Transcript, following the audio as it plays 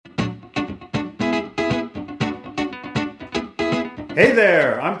Hey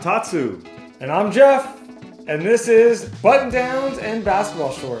there, I'm Tatsu, And I'm Jeff, and this is Button Downs and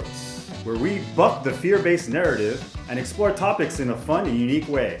Basketball Shorts. where we buck the fear based narrative and explore topics in a fun and unique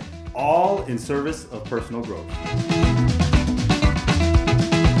way, all in service of personal growth.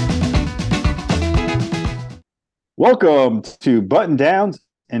 Welcome to Button Downs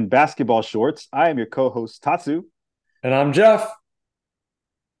and Basketball Shorts. I am your co host, Tatsu. And I'm Jeff.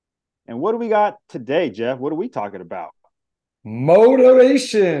 And what do we got today, Jeff? What are we talking about?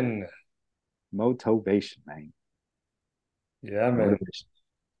 Motivation. Motivation, man. Yeah, man. Motivation.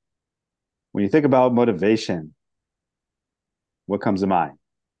 When you think about motivation, what comes to mind?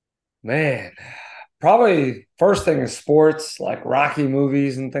 Man, probably first thing is sports, like Rocky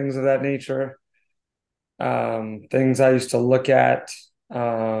movies and things of that nature. Things I used to look at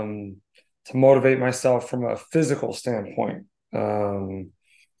to motivate myself from a physical standpoint.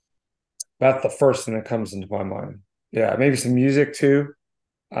 That's the first thing that comes into my mind. Yeah, maybe some music too.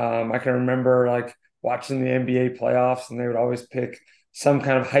 I can remember like watching the NBA playoffs, and they would always pick some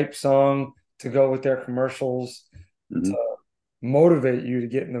kind of hype song to go with their commercials Mhm. to motivate you to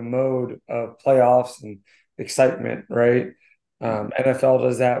get in the mode of playoffs and excitement, right? NFL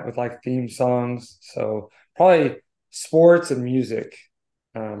does that with like theme songs. So probably sports and music,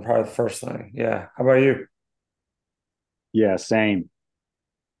 probably the first thing. Yeah. How about you? Yeah, same.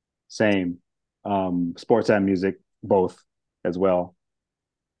 Same. Sports and music, both as well.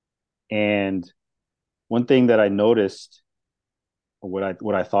 And one thing that I noticed, or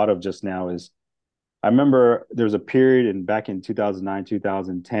what I thought of just now is I remember there was a period in back in 2009,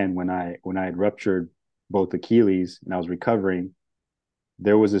 2010 when I had ruptured both Achilles and I was recovering.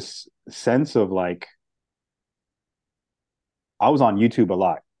 There was this sense of like I was on YouTube a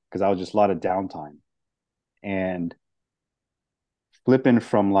lot because I was just a lot of downtime and flipping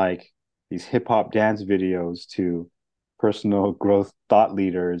from like these hip hop dance videos to personal growth thought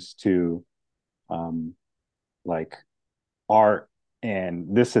leaders to um, like art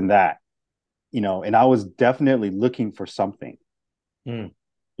and this and that, and I was definitely looking for something. Hmm.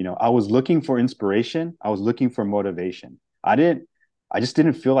 I was looking for inspiration. I was looking for motivation. I just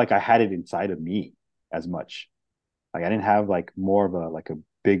didn't feel like I had it inside of me as much. Like I didn't have like more of a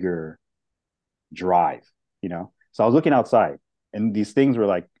bigger drive, you know? So I was looking outside and these things were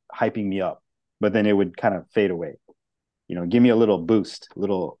like hyping me up, but then it would kind of fade away, give me a little boost,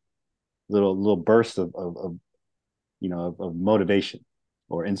 little burst of motivation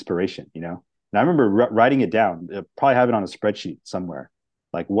or inspiration. And I remember writing it down, probably have it on a spreadsheet somewhere,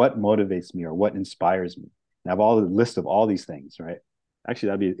 like what motivates me or what inspires me. And I have all the list of all these things, right? Actually,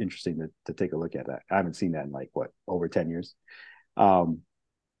 that'd be interesting to take a look at that. I haven't seen that in like what, over 10 years. Um,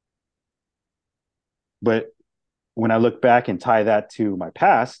 but when I look back and tie that to my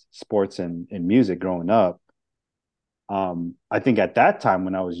past, sports and music growing up, I think at that time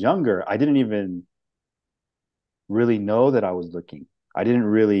when I was younger, I didn't even really know that I was looking. I didn't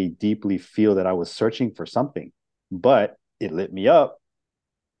really deeply feel that I was searching for something, but it lit me up.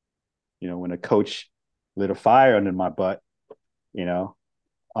 When a coach lit a fire under my butt, you know,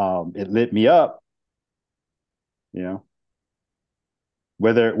 it lit me up, you know,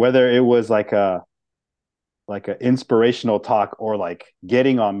 whether it was like a inspirational talk or like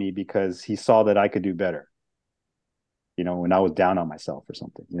getting on me because he saw that I could do better, when I was down on myself or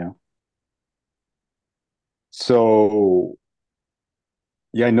something. So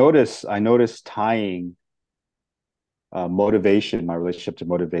yeah, I noticed tying motivation, my relationship to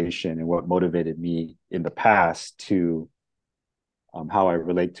motivation and what motivated me in the past to how I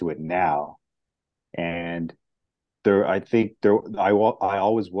relate to it now. And I think I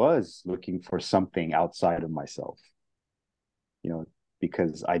always was looking for something outside of myself, you know,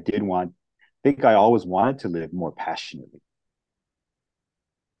 because I think I always wanted to live more passionately.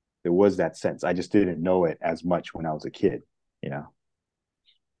 There was that sense. I just didn't know it as much when I was a kid, you know.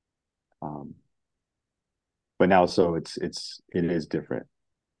 Um, but now, so it is different.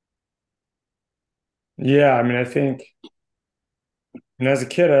 Yeah, I mean, I think, and as a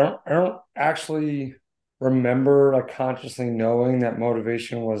kid, I don't actually remember like consciously knowing that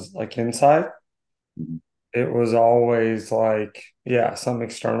motivation was like inside. Mhm. It was always like, yeah, some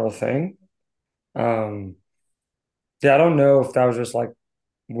external thing. Um, yeah, I don't know if that was just like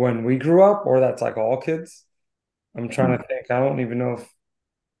when we grew up or that's like all kids. I'm trying to think. I don't even know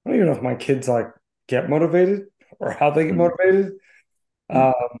if my kids like get motivated or how they get Mhm. motivated.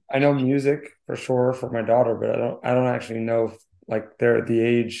 Mhm. Um, I know music for sure for my daughter, but I don't actually know if like they're at the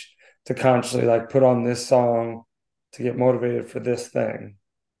age to consciously like put on this song to get motivated for this thing.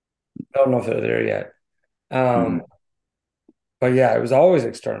 I don't know if they're there yet. Um, Mhm. but yeah, it was always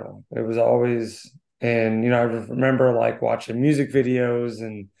external. It was always And, I remember like watching music videos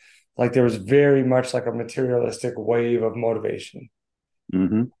and like there was very much like a materialistic wave of motivation.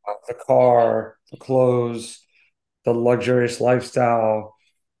 Mm-hmm. The car, the clothes, the luxurious lifestyle.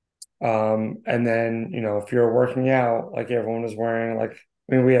 And then, if you're working out, like everyone was wearing like,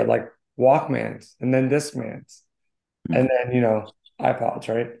 we had like Walkmans and then Discmans and then, iPods,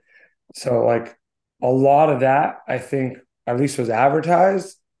 right? So like a lot of that, I think at least was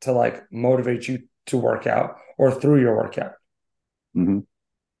advertised to like motivate you to work out or through your workout. Mm-hmm.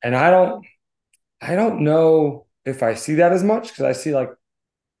 And I don't know if I see that as much because I see like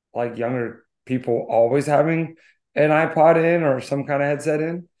younger people always having an iPod in or some kind of headset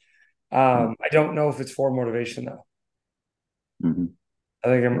in. I don't know if it's for motivation though. Mm-hmm. I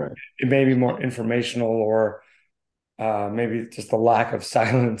think Right. it may be more informational or maybe just a lack of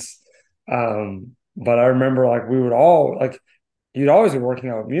silence. But I remember like we would all like you'd always be working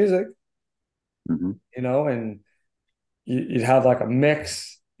out with music, Mm-hmm. and you'd have like a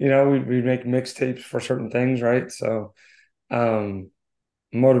mix. We'd make mixtapes for certain things, right? So um,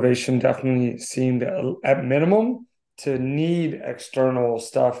 motivation definitely seemed at minimum to need external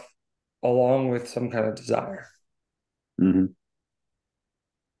stuff along with some kind of desire. Mm-hmm.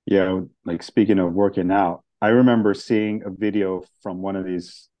 Yeah, like speaking of working out, I remember seeing a video from one of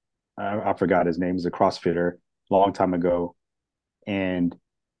these, I forgot his name, is a CrossFitter, long time ago, and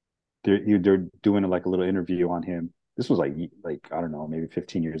they're doing like a little interview on him. This was like I don't know, maybe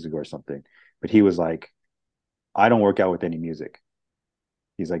 15 years ago or something. But he was like, I don't work out with any music.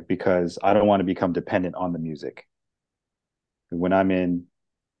 He's like, because I don't want to become dependent on the music. When I'm in,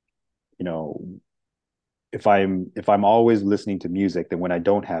 you know, if I'm always listening to music, then when I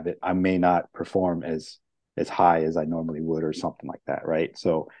don't have it, I may not perform as high as I normally would or something like that, right?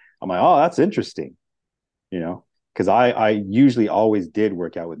 So I'm like, oh, that's interesting, you know, because I usually always did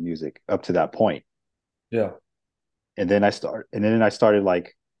work out with music up to that point, Yeah. and then I started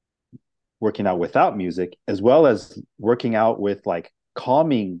like working out without music, as well as working out with like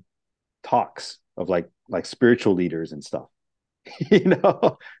calming talks of like spiritual leaders and stuff. you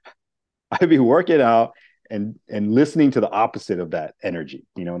know, I'd be working out and listening to the opposite of that energy.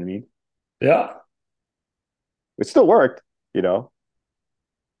 You know what I mean? Yeah. It still worked. You know,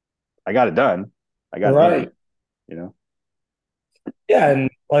 I got it done. I got it in. Right. You know. Yeah. And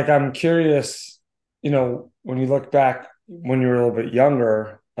like, I'm curious, when you look back when you were a little bit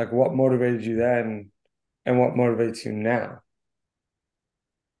younger, like what motivated you then and what motivates you now?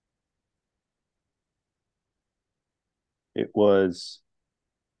 It was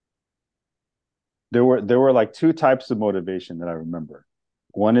there were like two types of motivation that I remember.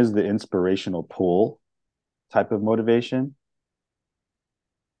 One is the inspirational pull type of motivation,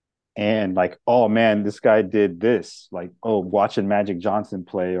 and like, oh man, this guy did this. Like, oh, watching Magic Johnson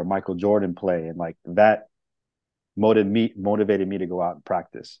play or Michael Jordan play, and like that motivated me to go out and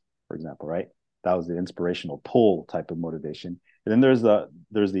practice, for example, right? That was the inspirational pull type of motivation. And then there's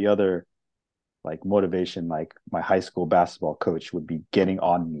the other like motivation, like my high school basketball coach would be getting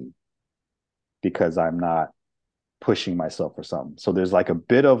on me because I'm not pushing myself or something. So there's like a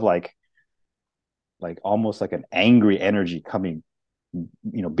bit of like almost like an angry energy coming,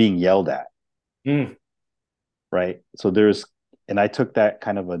 being yelled at, Mm, right? So there's and I took that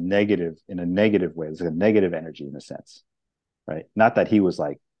kind of a negative in a negative way. It's like a negative energy in a sense, right? Not that he was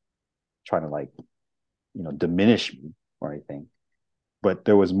like trying to like diminish me or anything, but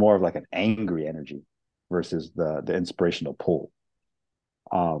there was more of like an angry energy versus the inspirational pull.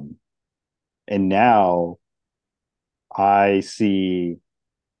 Um, and now I see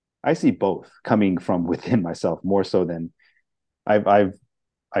I see both coming from within myself more so than I've I've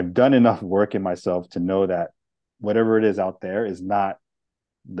I've done enough work in myself to know that whatever it is out there is not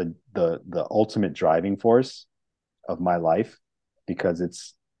the ultimate driving force of my life, because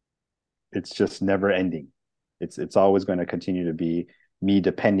it's just never ending. It's always going to continue to be me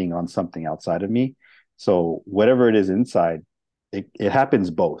depending on something outside of me. So whatever it is inside, it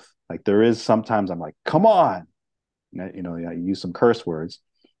happens both. Like there is sometimes I'm like, come on, I use some curse words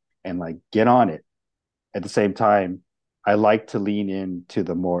and like get on it. At the same time, I like to lean into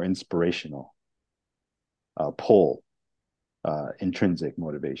the more inspirational pull, intrinsic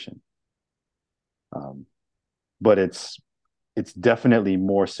motivation. Um, but it's definitely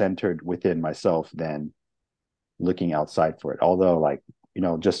more centered within myself than looking outside for it. Although, like,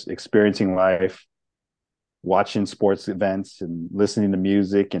 just experiencing life, watching sports events and listening to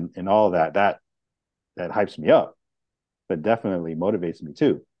music and all of that hypes me up, but definitely motivates me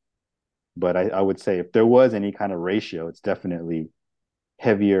too. But I would say if there was any kind of ratio, it's definitely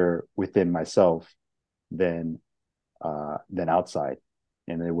heavier within myself than outside.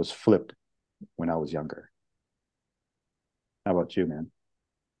 And it was flipped when I was younger. How about you, man?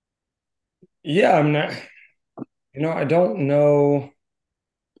 Yeah, I'm not, I don't know.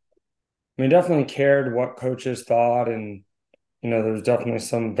 I mean, definitely cared what coaches thought, and there's definitely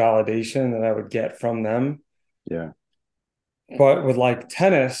some validation that I would get from them. Yeah. But with like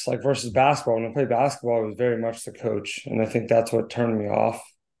tennis, like versus basketball, when I played basketball, I was very much the coach. And I think that's what turned me off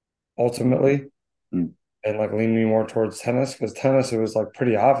ultimately Mm. and like leaned me more towards tennis because tennis, it was like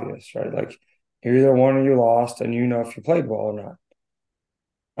pretty obvious, right? Like you either won or you lost, and if you played well or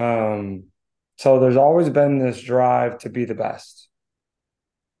not. So there's always been this drive to be the best.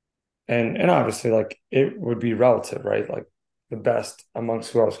 And obviously like it would be relative, right? Like the best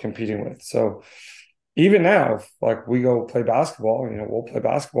amongst who I was competing with. So even now, if like we go play basketball, we'll play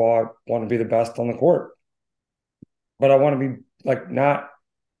basketball. I want to be the best on the court, but I want to be like not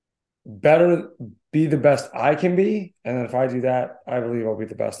better, be the best I can be. And then if I do that, I believe I'll be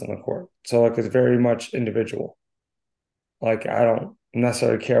the best on the court. So like it's very much individual. Like I don't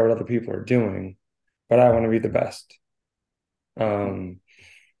necessarily care what other people are doing, but I want to be the best. Um,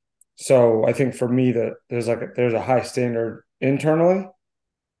 so I think for me that there's a high standard internally,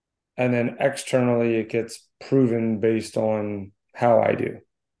 and then externally it gets proven based on how I do.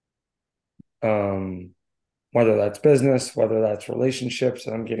 Um, whether that's business, whether that's relationships,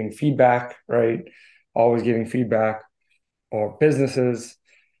 and I'm getting feedback, right? Always getting feedback, or businesses,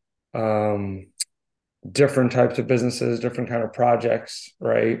 um, different types of businesses, different kind of projects,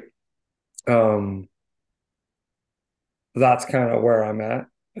 right? Um, that's kind of where I'm at.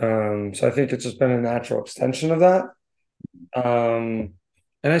 So I think it's just been a natural extension of that. Um,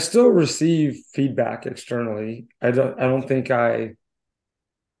 and I still receive feedback externally. I don't think I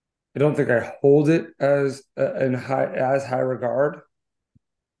hold it as in high regard.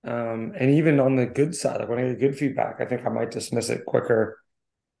 And even on the good side, like when I get good feedback, I think I might dismiss it quicker,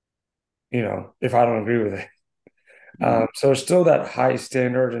 if I don't agree with it. Mm. So it's still that high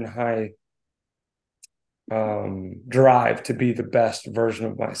standard and high drive to be the best version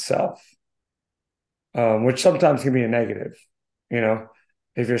of myself, which sometimes can be a negative, you know,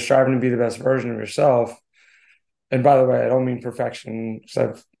 if you're striving to be the best version of yourself. And by the way, I don't mean perfection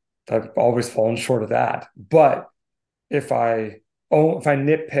because I've always fallen short of that. But if I if I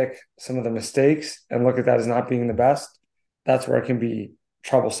nitpick some of the mistakes and look at that as not being the best, that's where it can be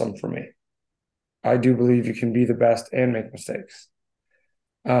troublesome for me. I do believe you can be the best and make mistakes.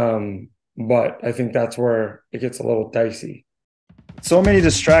 But I think that's where it gets a little dicey. So many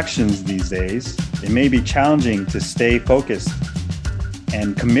distractions these days, it may be challenging to stay focused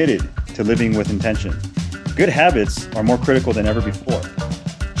and committed to living with intention. Good habits are more critical than ever before.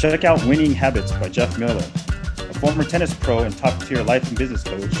 Check out Winning Habits by Jeff Miller. A former tennis pro and top-tier life and business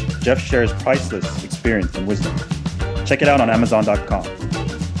coach, Jeff shares priceless experience and wisdom. Check it out on Amazon.com.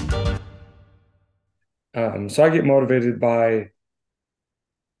 So I get motivated by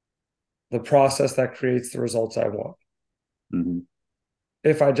the process that creates the results I want. Mm-hmm.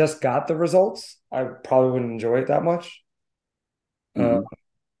 If I just got the results, I probably wouldn't enjoy it that much. Uh, Mm-hmm.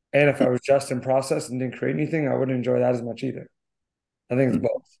 and if I was just in process and didn't create anything, I wouldn't enjoy that as much either. I think it's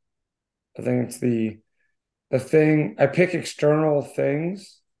both. I think it's the thing I pick external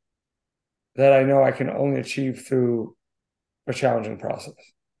things that I know I can only achieve through a challenging process.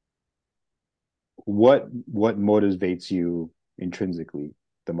 What motivates you intrinsically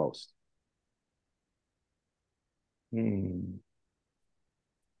the most? Hmm.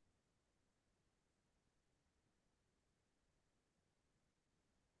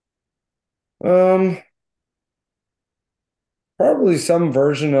 Um, Probably some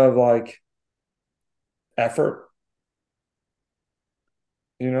version of like effort,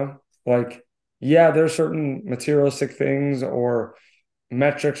 like yeah, there's certain materialistic things or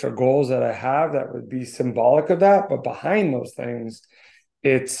metrics or goals that I have that would be symbolic of that, but behind those things,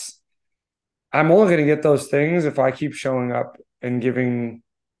 it's I'm only going to get those things if I keep showing up and giving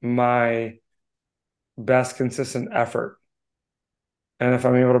my best consistent effort. And if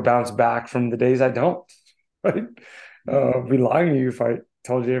I'm able to bounce back from the days I don't, right? I'd be lying to you if I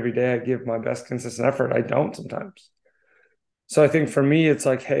told you every day I give my best consistent effort. I don't sometimes. So I think for me, it's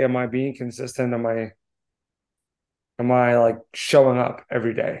like, hey, am I being consistent? Am I like showing up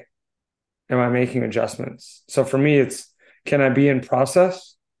every day? Am I making adjustments? So for me, it's can I be in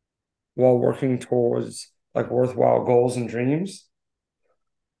process while working towards like worthwhile goals and dreams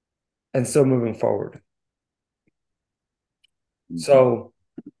and still moving forward? Mm-hmm. So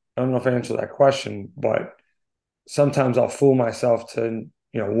I don't know if I answered that question, but sometimes I'll fool myself to,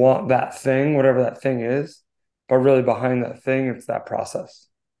 want that thing, whatever that thing is, but really behind that thing, it's that process.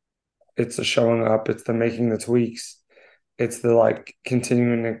 It's the showing up, it's the making the tweaks, it's the like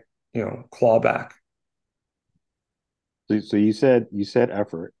continuing to claw back. So you said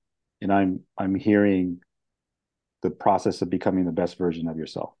effort, and I'm hearing the process of becoming the best version of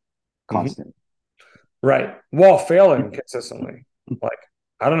yourself, Mhm. constant. Right. While failing consistently. Like,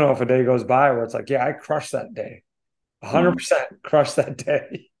 I don't know if a day goes by where it's like, yeah, I crushed that day. Mm-hmm. 100% crushed that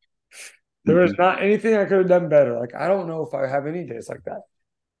day. There was Mm-hmm. not anything I could have done better. Like, I don't know if I have any days like that.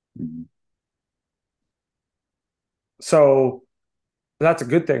 Mm-hmm. So that's a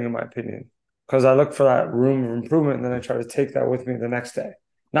good thing, in my opinion, because I look for that room of improvement and then I try to take that with me the next day.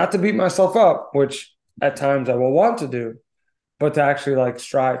 Not to beat myself up, which at times I will want to do, but to actually like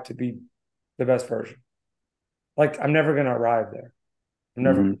strive to be the best version. Like, I'm never going to arrive there.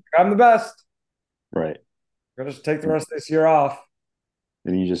 Mm-hmm. I'm the best. Right. I'm going to just take the rest of this year off.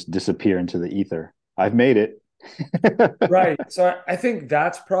 And you just disappear into the ether. I've made it. Right. So I think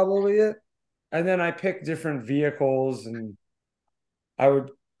that's probably it. And then I pick different vehicles and I would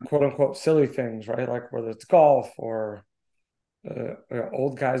quote unquote silly things, right? Like whether it's golf or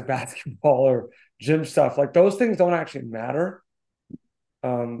old guys basketball or gym stuff. Like those things don't actually matter.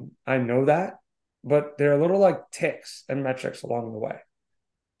 I know that, but they're little like ticks and metrics along the way.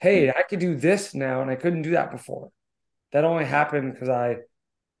 Hey, I could do this now and I couldn't do that before. That only happened because I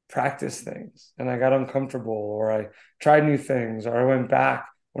practiced things and I got uncomfortable or I tried new things or I went back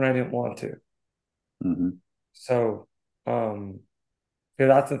when I didn't want to. Mm-hmm. So, yeah,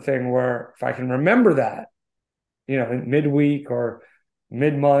 that's the thing where if I can remember that, midweek or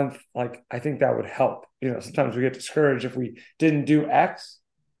mid-month, like I think that would help. Sometimes we get discouraged if we didn't do X,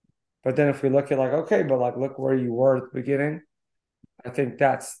 but then if we look at like, okay, but like look where you were at the beginning, I think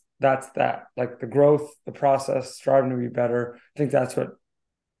that's that. Like the growth, the process, striving to be better. I think that's what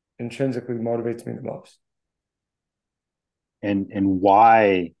intrinsically motivates me the most. And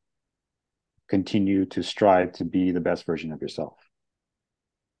why continue to strive to be the best version of yourself?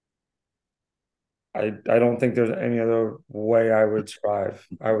 I don't think there's any other way I would strive.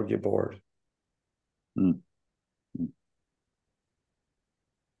 I would get bored. Mm-hmm.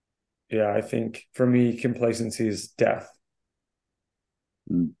 Yeah, I think for me, complacency is death.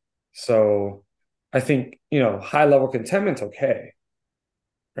 So I think, high level contentment's okay,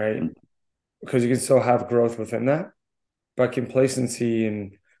 right? Because you can still have growth within that. But complacency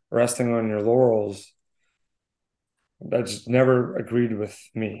and resting on your laurels, that's never agreed with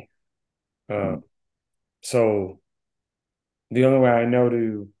me. Uh, Mm-hmm. so the only way I know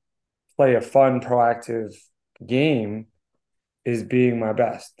to play a fun, proactive game is being my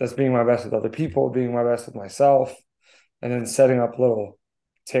best. That's being my best with other people, being my best with myself, and then setting up little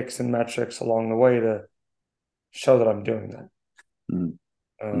ticks and metrics along the way to show that I'm doing that. Um,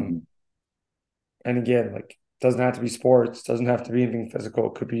 Mm-hmm. and again, like doesn't have to be sports, doesn't have to be anything physical.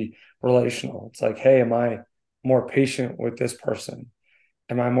 It could be relational. It's like, hey, am I more patient with this person?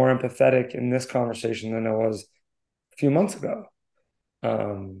 Am I more empathetic in this conversation than I was a few months ago?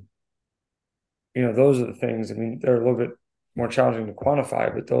 Um, those are the things. I mean, they're a little bit more challenging to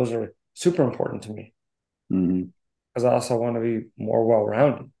quantify, but those are super important to me Mm-hmm. because I also want to be more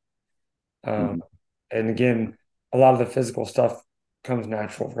well-rounded. Um, Mm-hmm. and again, a lot of the physical stuff comes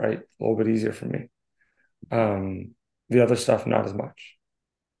natural, right? A little bit easier for me. The other stuff, not as much.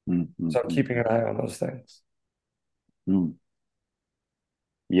 So Mm-hmm. keeping an eye on those things. Mm-hmm.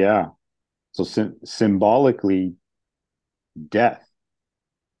 Yeah. So symbolically, death.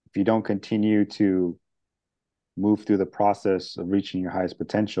 If you don't continue to move through the process of reaching your highest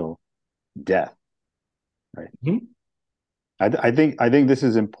potential, death. Right. Mhm. I think this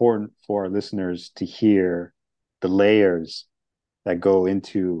is important for our listeners to hear the layers that go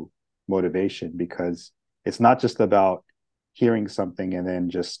into motivation, because it's not just about hearing something and then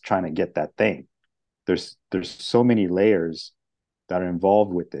just trying to get that thing. There's so many layers that are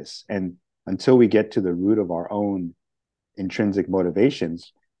involved with this, and until we get to the root of our own intrinsic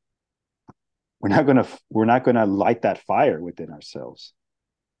motivations, we're not gonna light that fire within ourselves.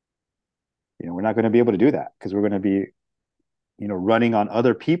 We're not going to be able to do that because we're going to be running on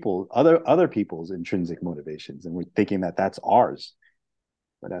other people's intrinsic motivations, and we're thinking that that's ours,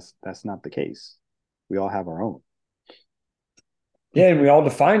 but that's not the case. We all have our own. Yeah, and we all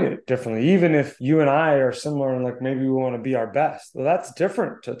define it differently. Even if you and I are similar and like maybe we want to be our best, well, that's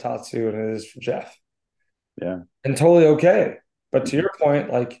different to Tatsu than it is for Jeff, Yeah. and totally okay. But to Mm-hmm. your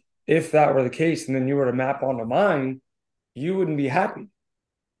point, like if that were the case, and then you were to map onto mine, you wouldn't be happy.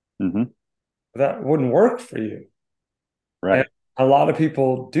 Mm-hmm. That wouldn't work for you. And Right. a lot of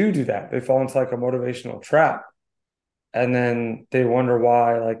people do that. They fall into like a motivational trap, and then they wonder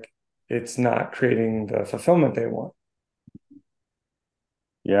why like it's not creating the fulfillment they want.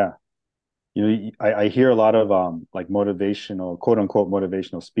 Yeah. I hear a lot of like motivational, quote unquote,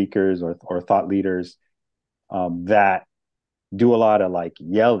 motivational speakers or thought leaders that do a lot of like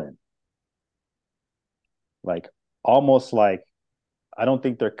yelling, like almost like I don't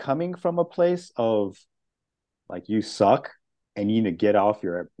think they're coming from a place of like you suck and you need to get off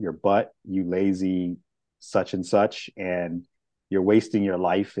your butt, you lazy such and such, and you're wasting your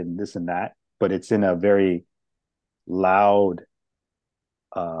life and this and that. But it's in a very loud,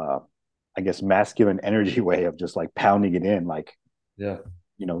 uh, I guess, masculine energy way of just like pounding it in, like, Yeah.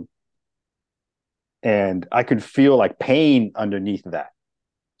 you know, and I could feel like pain underneath that.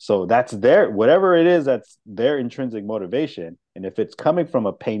 So that's their whatever it is, that's their intrinsic motivation. And if it's coming from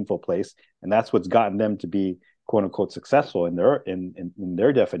a painful place, and that's what's gotten them to be quote unquote successful in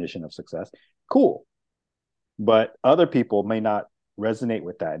their definition of success, cool. But other people may not resonate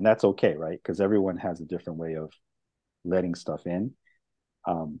with that, and that's okay, right? Because everyone has a different way of letting stuff in.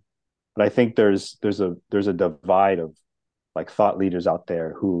 Um, but I think there's a divide of like thought leaders out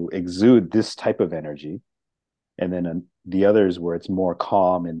there who exude this type of energy, and then the others where it's more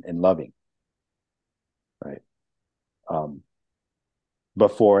calm and loving, right? Um,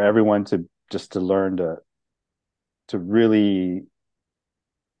 but for everyone to just to learn to really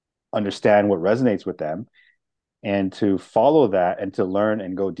understand what resonates with them and to follow that and to learn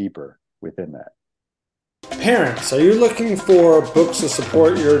and go deeper within that. Parents, are you looking for books to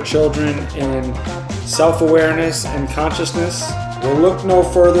support your children in self awareness and consciousness? Well, look no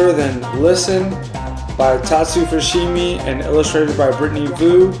further than Listen by Tatsu Fushimi and illustrated by Brittany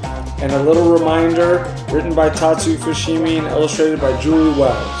Vu, and A Little Reminder, written by Tatsu Fushimi and illustrated by Julie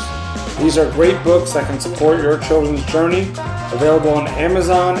Wells. These are great books that can support your children's journey, available on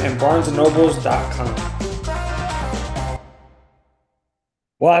Amazon and BarnesandNobles.com.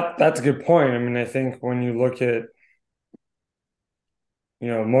 Well, that's a good point. I mean, I think when you look at,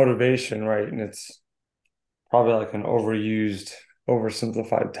 motivation, right, and it's probably like an overused,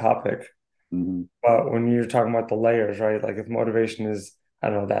 oversimplified topic. Mm-hmm. But when you're talking about the layers, right, like if motivation is, I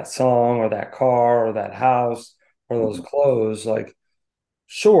don't know, that song or that car or that house or those Mm-hmm. clothes, like,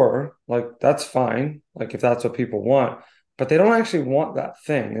 sure, like that's fine. Like if that's what people want, but they don't actually want that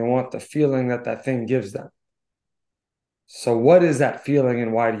thing. They want the feeling that that thing gives them. So what is that feeling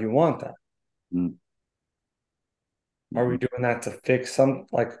and why do you want that? Are we Mm-hmm. doing that to fix some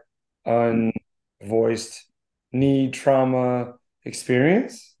like unvoiced need, trauma,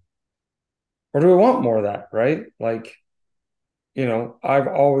 experience? Or do we want more of that, right? Like, I've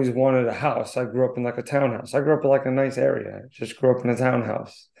always wanted a house. I grew up in like a townhouse. I grew up in like a nice area. I just grew up in a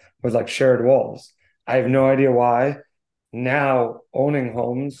townhouse with like shared walls. I have no idea why. Now owning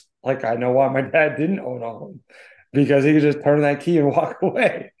homes, like I know why my dad didn't own a home because he could just turn that key and walk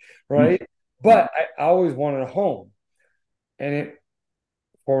away, right? Mm-hmm. But I always wanted a home. And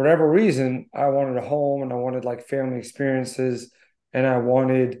for whatever reason, I wanted a home and I wanted like family experiences and I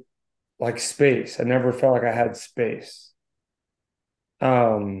wanted like space. I never felt like I had space.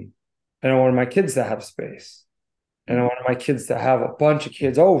 And I wanted my kids to have space. And I wanted my kids to have a bunch of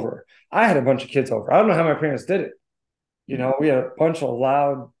kids over. I had a bunch of kids over. I don't know how my parents did it. We had a bunch of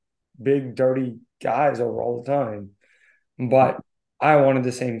loud, big, dirty guys over all the time. But I wanted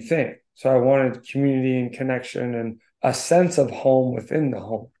the same thing. So I wanted community and connection and a sense of home within the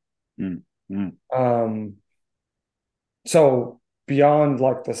home. Mm-hmm. Um, so beyond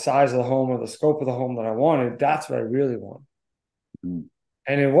like the size of the home or the scope of the home that I wanted, that's what I really wanted. Mm-hmm.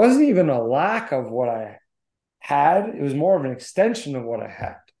 And it wasn't even a lack of what I had, it was more of an extension of what I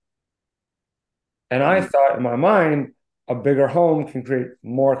had. And I thought in my mind, a bigger home can create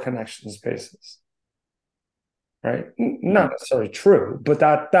more connection spaces, right? Mm-hmm. Not necessarily true, but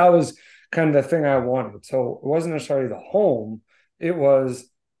that was kind of the thing I wanted. So it wasn't necessarily the home, it was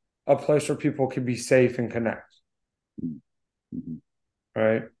a place where people could be safe and connect, Mm-hmm.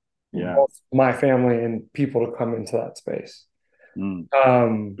 right? Yeah. Both my family and people to come into that space.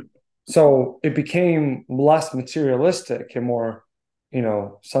 Mm-hmm. So it became less materialistic and more,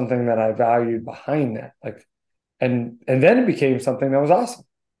 something that I valued behind that. Like, and then it became something that was awesome,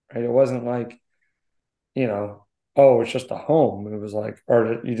 right? It wasn't like, oh, it's just a home. It was like,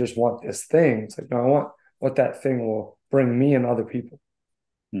 or you just want this thing. It's like, no, I want what that thing will bring me and other people.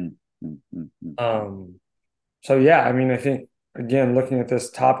 Mm-hmm. Um, so yeah, I mean, I think again, looking at this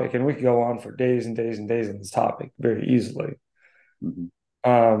topic, and we could go on for days and days and days on this topic very easily.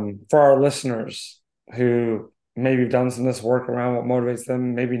 Mm-hmm. For our listeners who maybe have done some of this work around what motivates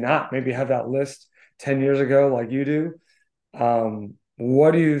them, maybe not, maybe have that list 10 years ago like you do.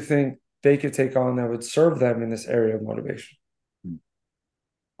 What do you think they could take on that would serve them in this area of motivation?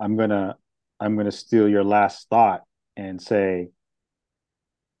 I'm gonna I'm gonna steal your last thought and say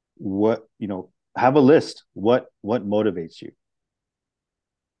what, have a list. What motivates you?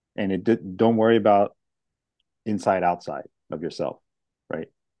 And don't worry about inside outside of yourself, right?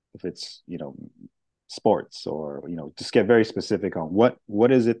 If it's, sports, or, just get very specific on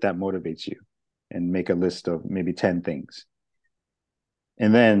what is it that motivates you, and make a list of maybe 10 things.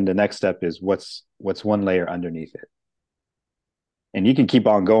 And then the next step is what's one layer underneath it. And you can keep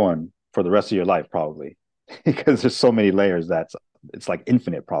on going for the rest of your life, probably, because there's so many layers it's like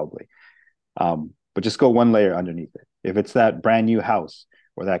infinite, probably. But just go one layer underneath it. If it's that brand new house,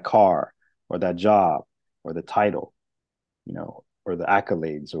 or that car, or that job, or the title, or the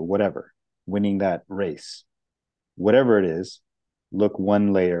accolades, or whatever, winning that race, whatever it is, look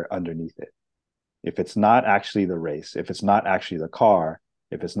one layer underneath it. If it's not actually the race, if it's not actually the car,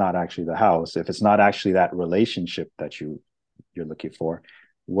 if it's not actually the house, if it's not actually that relationship that you're looking for,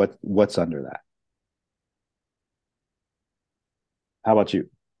 what's under that? How about you?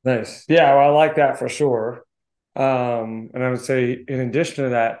 Nice. Yeah, well, I like that for sure. And I would say, in addition to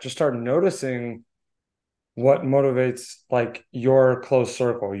that, just start noticing what motivates like your close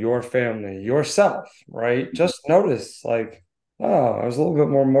circle, your family, yourself, right? Just notice like, oh, I was a little bit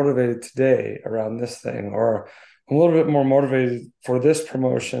more motivated today around this thing, or I'm a little bit more motivated for this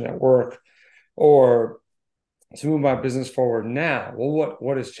promotion at work, or to move my business forward now. Well,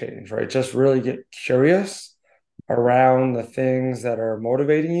 what has changed, right? Just really get curious around the things that are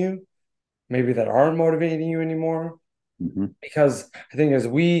motivating you, maybe that aren't motivating you anymore. Mm-hmm. Because I think as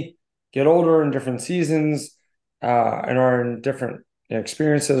we get older in different seasons, and are in different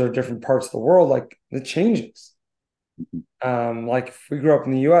experiences or different parts of the world, like it changes. Like if we grew up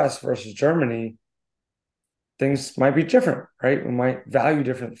in the US versus Germany, things might be different, right? We might value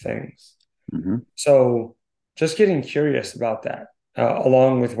different things. Mm-hmm. So just getting curious about that,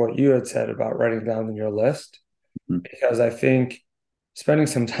 along with what you had said about writing down in your list, because I think spending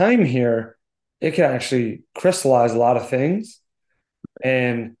some time here, it can actually crystallize a lot of things,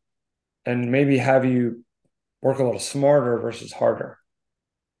 and maybe have you work a little smarter versus harder.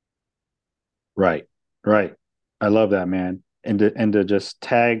 Right. Right. I love that, man. And to just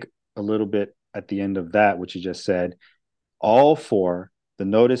tag a little bit at the end of that, what you just said, all for the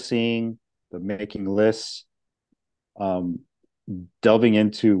noticing, the making lists, um, delving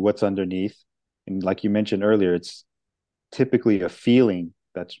into what's underneath. And like you mentioned earlier, it's typically a feeling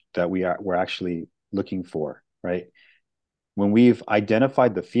that we're actually looking for, right? When we've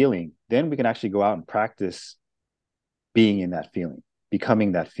identified the feeling, then we can actually go out and practice being in that feeling,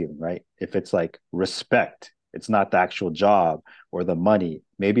 becoming that feeling, right? If it's like respect, it's not the actual job or the money.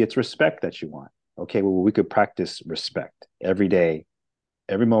 Maybe it's respect that you want. Okay, well, we could practice respect every day,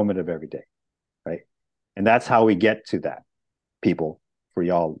 every moment of every day, right? And that's how we get to that, people, for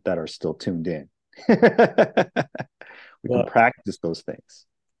y'all that are still tuned in. We can practice those things.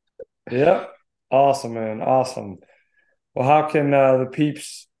 Yeah. Awesome, man. Awesome. Well, how can the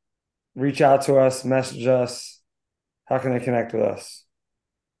peeps reach out to us, message us? How can they connect with us?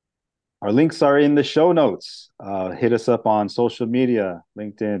 Our links are in the show notes. Hit us up on social media,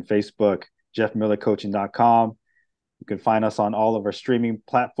 LinkedIn, Facebook, jeffmillercoaching.com. You can find us on all of our streaming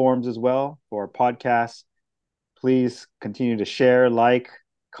platforms as well for our podcast. Please continue to share, like,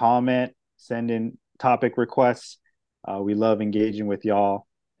 comment, send in topic requests. We love engaging with y'all,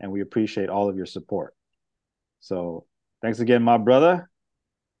 and we appreciate all of your support. So thanks again, my brother,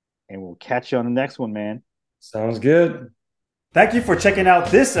 and we'll catch you on the next one, man. Sounds good. Thank you for checking out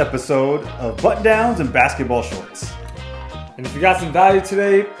this episode of Button Downs and Basketball Shorts. And if you got some value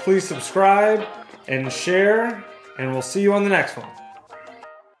today, please subscribe and share, and we'll see you on the next one.